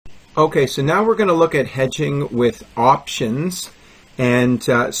Okay, so now we're going to look at hedging with options. And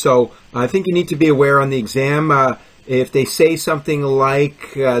so I think you need to be aware on the exam, if they say something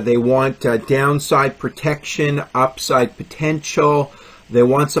like they want downside protection, upside potential, they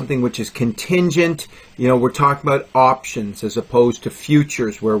want something which is contingent, we're talking about options as opposed to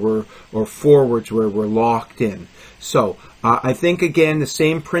futures or forwards where we're locked in. So I think, again, the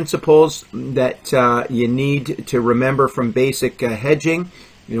same principles that you need to remember from basic hedging.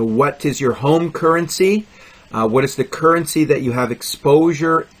 What is your home currency? What is the currency that you have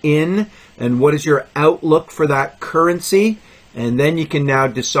exposure in? And what is your outlook for that currency? And then you can now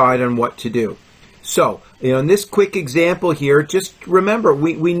decide on what to do. So, in this quick example here, just remember,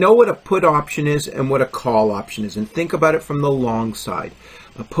 we know what a put option is and what a call option is. And think about it from the long side.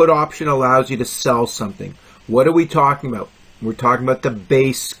 A put option allows you to sell something. What are we talking about? We're talking about the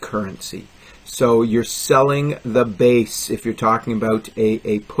base currency. So you're selling the base if you're talking about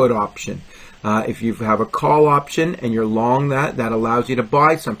a put option. If you have a call option and you're long that allows you to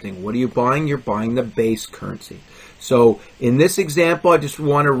buy something. What are you buying? You're buying the base currency. So in this example, I just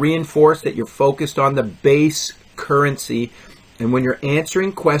want to reinforce that you're focused on the base currency. And when you're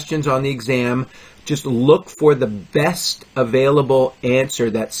answering questions on the exam, just look for the best available answer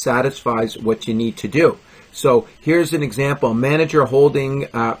that satisfies what you need to do. So here's an example. A manager holding,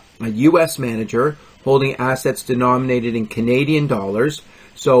 a U.S. manager holding assets denominated in Canadian dollars.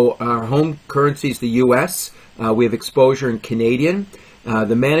 So our home currency is the U.S. We have exposure in Canadian.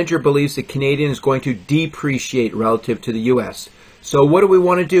 The manager believes the Canadian is going to depreciate relative to the U.S. So what do we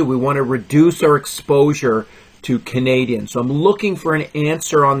want to do? We want to reduce our exposure to Canadian. So I'm looking for an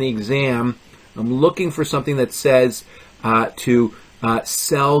answer on the exam. I'm looking for something that says to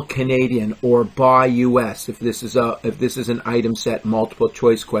sell Canadian or buy U.S. if this is an item set multiple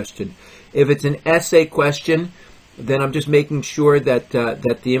choice question. If it's an essay question, then I'm just making sure that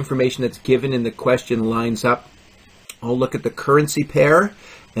that the information that's given in the question lines up. I'll look at the currency pair,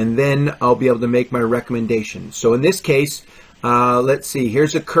 and then I'll be able to make my recommendation. So in this case, let's see.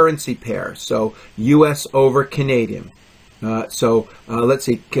 Here's a currency pair. So U.S. over Canadian. Let's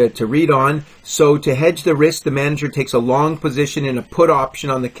see, to read on. So to hedge the risk, the manager takes a long position in a put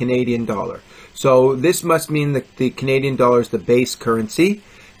option on the Canadian dollar. So this must mean that the Canadian dollar is the base currency.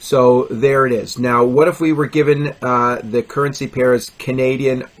 So there it is. Now, what if we were given the currency pair as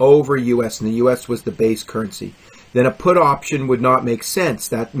Canadian over U.S. and the U.S. was the base currency? Then a put option would not make sense.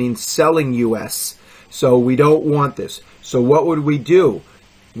 That means selling U.S. So we don't want this. So what would we do?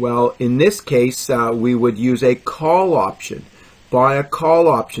 Well, in this case, we would use a call option. Buy a call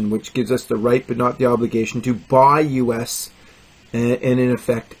option, which gives us the right but not the obligation to buy U.S. and in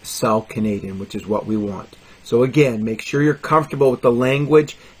effect sell Canadian, which is what we want. So again, make sure you're comfortable with the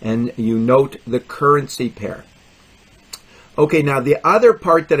language and you note the currency pair. Okay, now the other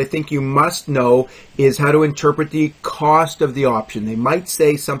part that I think you must know is how to interpret the cost of the option. They might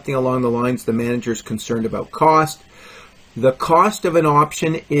say something along the lines, the manager is concerned about cost. The cost of an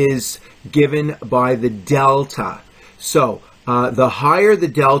option is given by the delta. So the higher the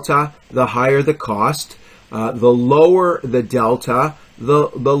delta, the higher the cost. The lower the delta, the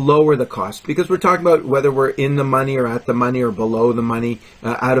lower the cost. Because we're talking about whether we're in the money or at the money or below the money,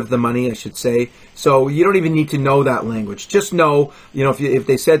 out of the money, I should say. So you don't even need to know that language. Just know, if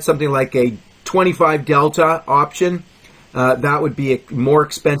they said something like a 25 delta option, that would be more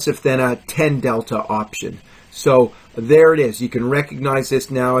expensive than a 10 delta option. So there it is. You can recognize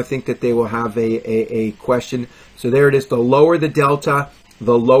this now. I think that they will have a question. So there it is. The lower the delta,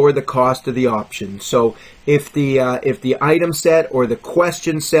 the lower the cost of the option. So if the item said or the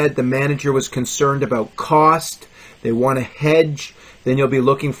question said the manager was concerned about cost, they want to hedge, then you'll be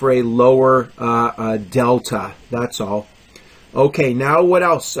looking for a lower delta. That's all. Okay, now what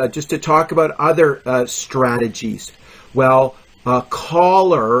else? Just to talk about other strategies. Well, a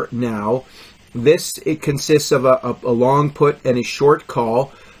caller now. It consists of a long put and a short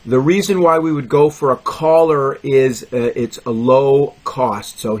call. The reason why we would go for a caller is it's a low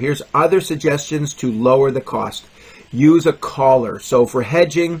cost. So here's other suggestions to lower the cost. Use a caller. So for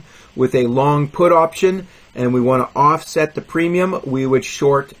hedging with a long put option and we want to offset the premium, we would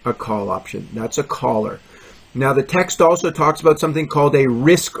short a call option. That's a caller. Now the text also talks about something called a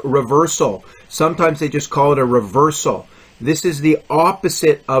risk reversal. Sometimes they just call it a reversal. This is the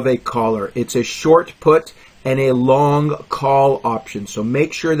opposite of a caller. It's a short put and a long call option. So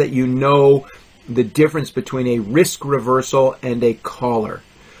make sure that you know the difference between a risk reversal and a caller.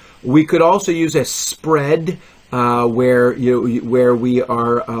 We could also use a spread where we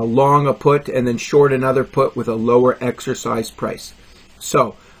are long a put and then short another put with a lower exercise price.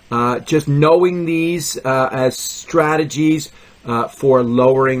 So just knowing these as strategies for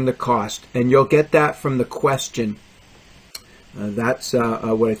lowering the cost. And you'll get that from the question. That's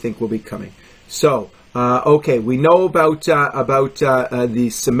what I think will be coming. So, okay, we know about the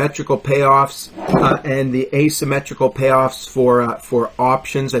symmetrical payoffs and the asymmetrical payoffs for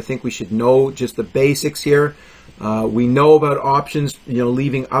options. I think we should know just the basics here. We know about options,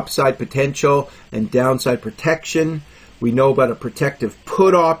 leaving upside potential and downside protection. We know about a protective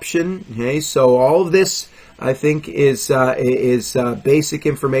put option. Okay, so all of this, I think, is basic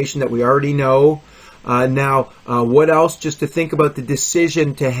information that we already know. Now, what else? Just to think about the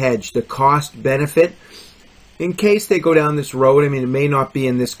decision to hedge, the cost benefit. In case they go down this road, I mean, it may not be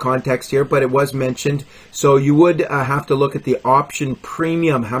in this context here, but it was mentioned. So you would have to look at the option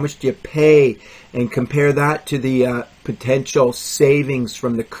premium. How much do you pay? And compare that to the potential savings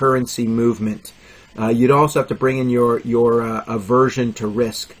from the currency movement. You'd also have to bring in your aversion to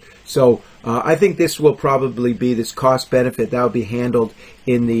risk. So I think this will probably be this cost benefit that will be handled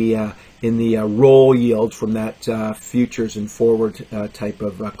in the roll yield from that futures and forward type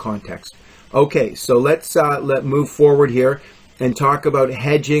of context. Okay, so let's move forward here and talk about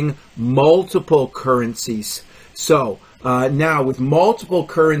hedging multiple currencies. So now with multiple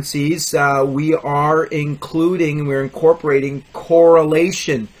currencies, we're incorporating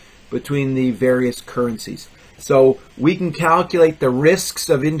correlation between the various currencies. So we can calculate the risks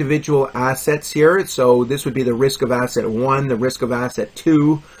of individual assets here. So this would be the risk of asset 1, the risk of asset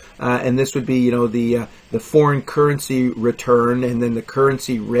 2, and this would be, the foreign currency return and then the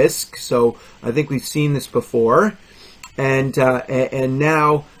currency risk. So I think we've seen this before. And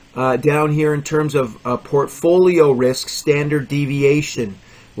now down here in terms of portfolio risk, standard deviation.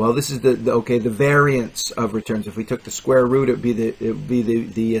 Well, this is the variance of returns. If we took the square root, it would be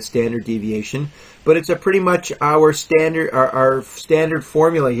the standard deviation. But it's pretty much our standard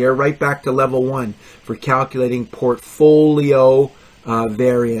formula here, right back to level 1 for calculating portfolio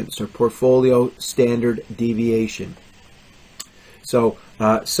variance or portfolio standard deviation. So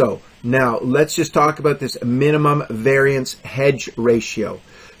now let's just talk about this minimum variance hedge ratio.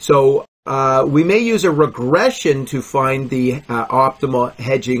 So we may use a regression to find the optimal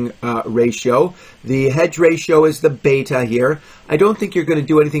hedging ratio. The hedge ratio is the beta here. I don't think you're going to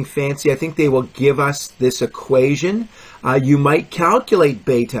do anything fancy. I think they will give us this equation. You might calculate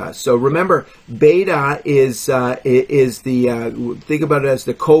beta. So remember, beta is the think about it as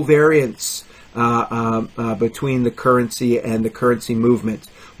the covariance between the currency and the currency movement.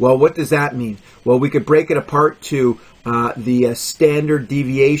 Well, what does that mean? Well, we could break it apart to the standard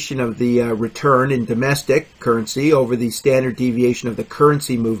deviation of the return in domestic currency over the standard deviation of the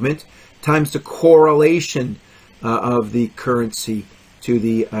currency movement times the correlation of the currency to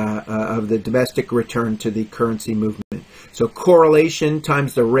the of the domestic return to the currency movement. So correlation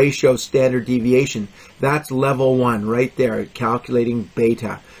times the ratio standard deviation. That's level 1 right there, calculating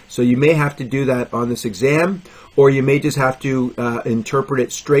beta. So you may have to do that on this exam, or you may just have to interpret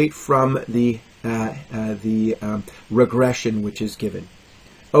it straight from the regression which is given.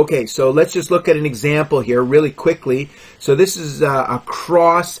 Okay, so let's just look at an example here really quickly. So this is a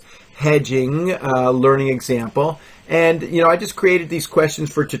cross-hedging learning example. And, I just created these questions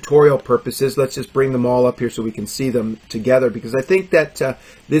for tutorial purposes. Let's just bring them all up here so we can see them together, because I think that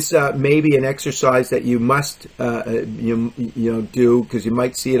this may be an exercise that you must do, because you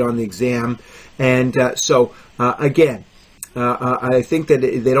might see it on the exam. And again, I think that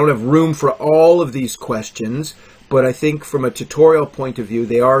they don't have room for all of these questions, but I think from a tutorial point of view,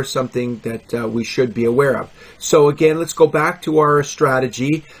 they are something that we should be aware of. So again, let's go back to our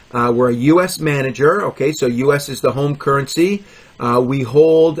strategy. We're a U.S. manager. Okay, so U.S. is the home currency. We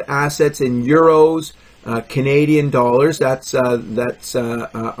hold assets in euros, Canadian dollars. That's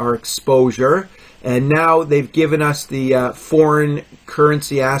our exposure. And now they've given us the foreign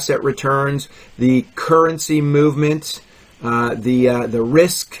currency asset returns, the currency movement, the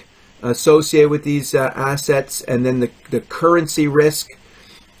risk associated with these assets, and then the currency risk,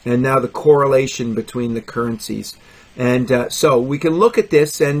 and now the correlation between the currencies. And so we can look at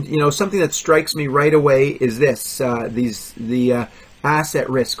this, and something that strikes me right away is this: the asset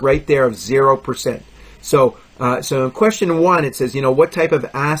risk right there of 0%. So in question 1, it says, what type of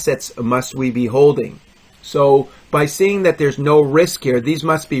assets must we be holding? So by seeing that there's no risk here, these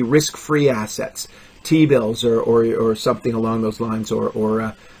must be risk-free assets, T-bills or something along those lines,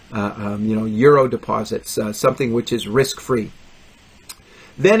 or euro deposits, something which is risk-free.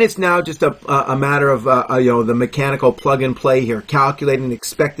 Then it's now just a matter of the mechanical plug and play here, calculating the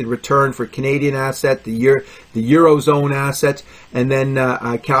expected return for Canadian asset, the eurozone asset, and then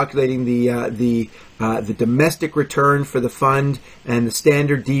calculating the the domestic return for the fund, and the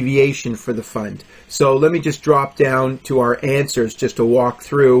standard deviation for the fund. So let me just drop down to our answers just to walk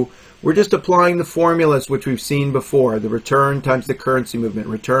through. We're just applying the formulas which we've seen before, the return times the currency movement,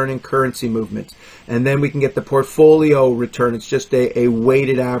 return and currency movement. And then we can get the portfolio return. It's just a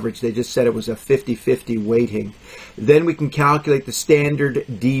weighted average. They just said it was a 50-50 weighting. Then we can calculate the standard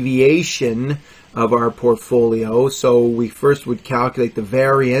deviation of our portfolio. So we first would calculate the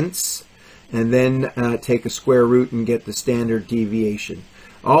variance and then take a square root and get the standard deviation.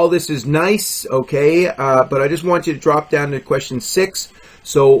 All this is nice, okay, but I just want you to drop down to question 6.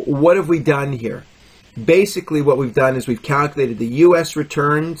 So what have we done here? Basically what we've done is we've calculated the U.S.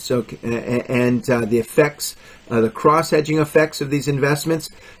 return and the effects, the cross-hedging effects of these investments.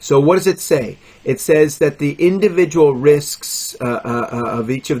 So what does it say? It says that the individual risks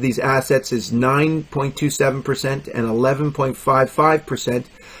of each of these assets is 9.27% and 11.55%,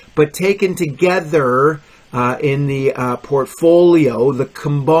 but taken together in the portfolio, the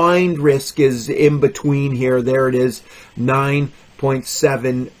combined risk is in between here. There it is,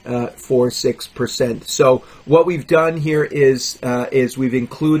 9.746%. So what we've done here is we've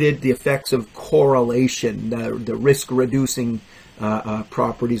included the effects of correlation, the risk-reducing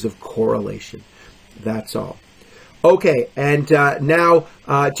properties of correlation. That's all. Okay, and now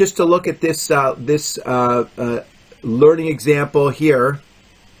just to look at this learning example here.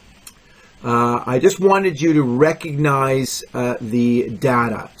 I just wanted you to recognize the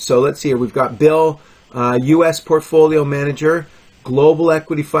data. So let's see here. We've got Bill, U.S. portfolio manager. Global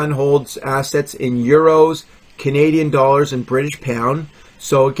equity fund holds assets in euros, Canadian dollars, and British pound.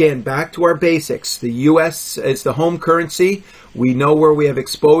 So again, back to our basics. The U.S. is the home currency. We know where we have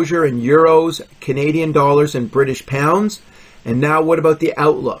exposure in euros, Canadian dollars, and British pounds. And now what about the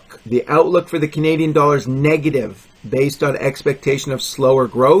outlook? The outlook for the Canadian dollar is negative based on expectation of slower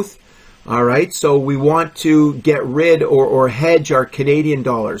growth. All right, so we want to get rid or hedge our Canadian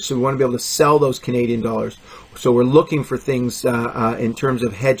dollars. So we want to be able to sell those Canadian dollars. So we're looking for things in terms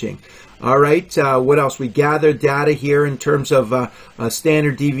of hedging. All right, what else? We gathered data here in terms of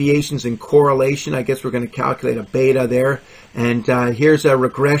standard deviations and correlation. I guess we're going to calculate a beta there. And here's a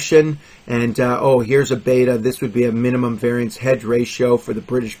regression. And oh, here's a beta. This would be a minimum variance hedge ratio for the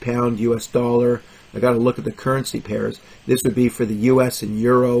British pound, US dollar. I got to look at the currency pairs. This would be for the US and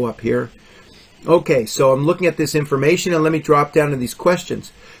euro up here. Okay, so I'm looking at this information, and let me drop down to these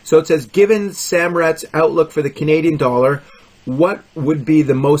questions. So it says, given Samrat's outlook for the Canadian dollar, what would be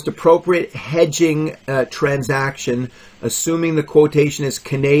the most appropriate hedging transaction, assuming the quotation is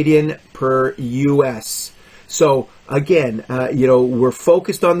Canadian per US? So again, we're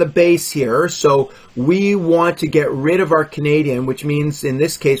focused on the base here. So we want to get rid of our Canadian, which means in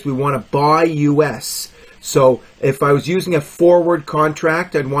this case, we want to buy US. So if I was using a forward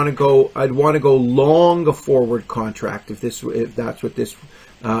contract, I'd want to go long a forward contract if that's what this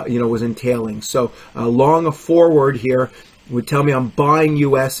was entailing. So long a forward here would tell me I'm buying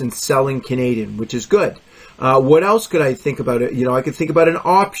US and selling Canadian, which is good. What else could I think about it? I could think about an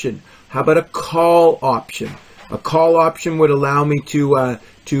option. How about a call option? A call option would allow me to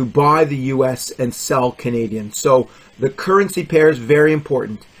buy the US and sell Canadian. So the currency pair is very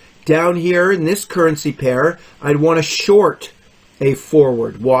important. Down here in this currency pair, I'd want to short a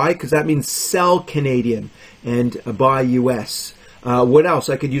forward. Why? Because that means sell Canadian and buy US. What else?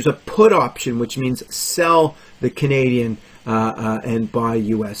 I could use a put option, which means sell the Canadian and buy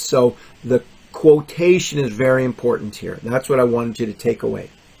US. So the quotation is very important here. That's what I wanted you to take away.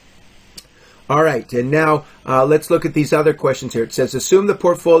 All right, and now let's look at these other questions here. It says, assume the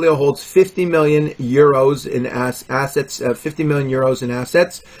portfolio holds 50 million euros in assets, 50 million euros in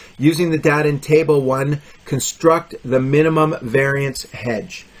assets. Using the data in Table 1, construct the minimum variance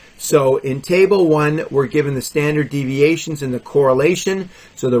hedge. So in Table 1, we're given the standard deviations and the correlation.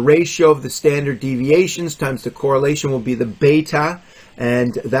 So the ratio of the standard deviations times the correlation will be the beta,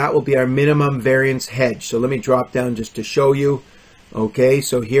 and that will be our minimum variance hedge. So let me drop down just to show you. Okay,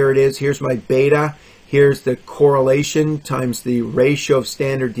 so here it is. Here's my beta. Here's the correlation times the ratio of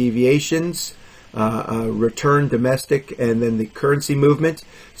standard deviations, return domestic, and then the currency movement.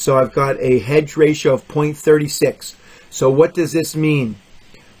 So I've got a hedge ratio of 0.36. So what does this mean?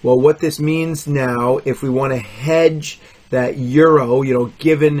 Well, what this means now, if we want to hedge that euro,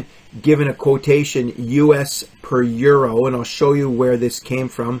 given a quotation US per euro, and I'll show you where this came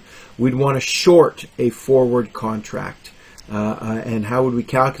from, we'd want to short a forward contract. And how would we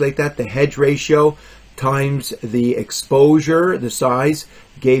calculate that? The hedge ratio times the exposure, the size,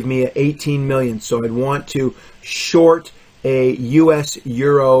 gave me 18 million. So I'd want to short a US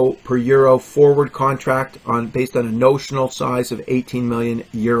euro per euro forward contract based on a notional size of 18 million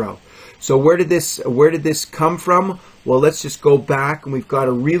euro. So where did this come from? Well, let's just go back, and we've got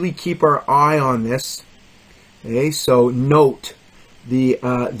to really keep our eye on this. Okay, so note the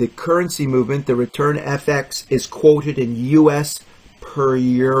currency movement, the return FX is quoted in US per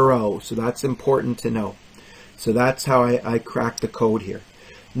euro. So that's important to know. So that's how I cracked the code here.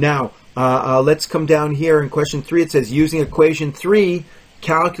 Now, let's come down here in question 3. It says, using equation 3,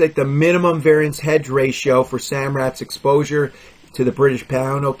 calculate the minimum variance hedge ratio for Samrat's exposure to the British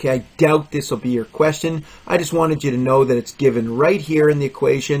pound. Okay, I doubt this will be your question. I just wanted you to know that it's given right here in the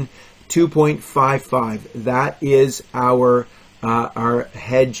equation, 2.55. That is our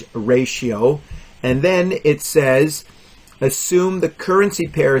hedge ratio. And then it says, assume the currency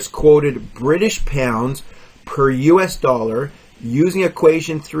pair is quoted British pounds per US dollar using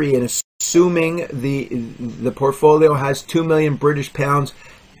equation 3 and assuming the portfolio has 2 million British pounds.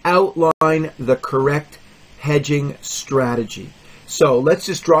 Outline the correct hedging strategy. So let's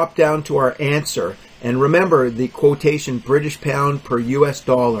just drop down to our answer. And remember the quotation British pound per US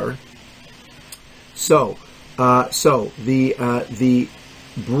dollar. So the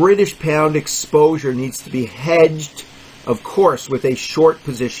British pound exposure needs to be hedged, of course, with a short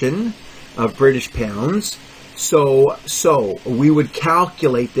position of British pounds. So we would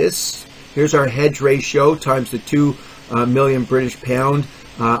calculate this. Here's our hedge ratio times the 2 million British pound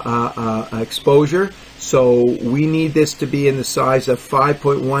exposure. So we need this to be in the size of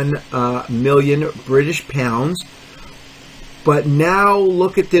 5.1 million British pounds. But now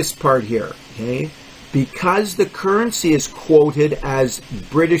look at this part here, okay? Because the currency is quoted as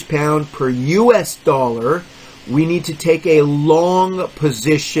British pound per US dollar, we need to take a long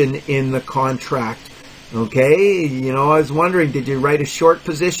position in the contract. Okay, you know, I was wondering, did you write a short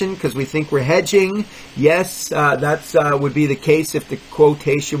position because we think we're hedging? Yes, that would be the case if the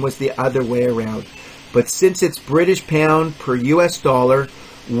quotation was the other way around. But since it's British pound per US dollar,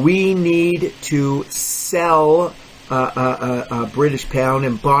 we need to sell British pound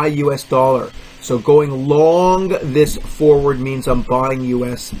and buy US dollar. So going long this forward means I'm buying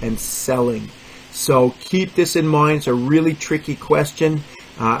US and selling. So keep this in mind. It's a really tricky question.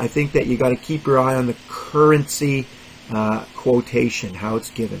 I think that you got to keep your eye on the currency quotation, how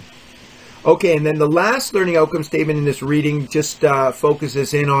it's given. Okay, and then the last learning outcome statement in this reading just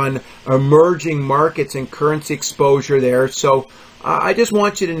focuses in on emerging markets and currency exposure there. So I just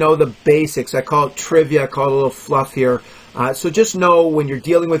want you to know the basics. I call it trivia. I call it a little fluff here. So just know when you're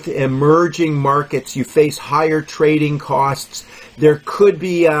dealing with emerging markets, you face higher trading costs. There could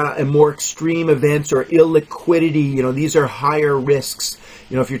be more extreme events or illiquidity. You know, these are higher risks.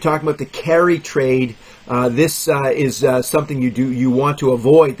 You know, if you're talking about the carry trade, this is something you want to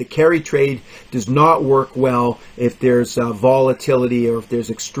avoid. The carry trade does not work well if there's volatility or if there's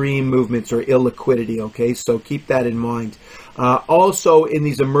extreme movements or illiquidity. Okay, so keep that in mind. Also, in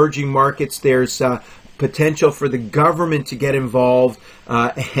these emerging markets, there's potential for the government to get involved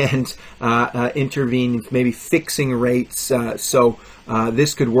and intervene, maybe fixing rates. So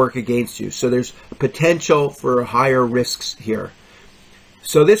this could work against you. So there's potential for higher risks here.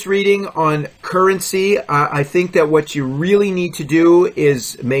 So this reading on currency, I think that what you really need to do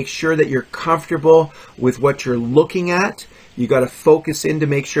is make sure that you're comfortable with what you're looking at. You got to focus in to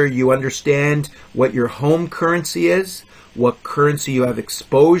make sure you understand what your home currency is, what currency you have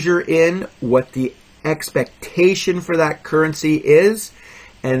exposure in, what the expectation for that currency is,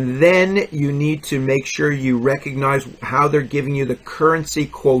 and then you need to make sure you recognize how they're giving you the currency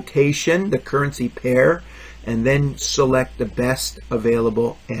quotation, the currency pair, and then select the best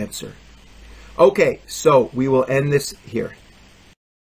available answer. Okay, so we will end this here.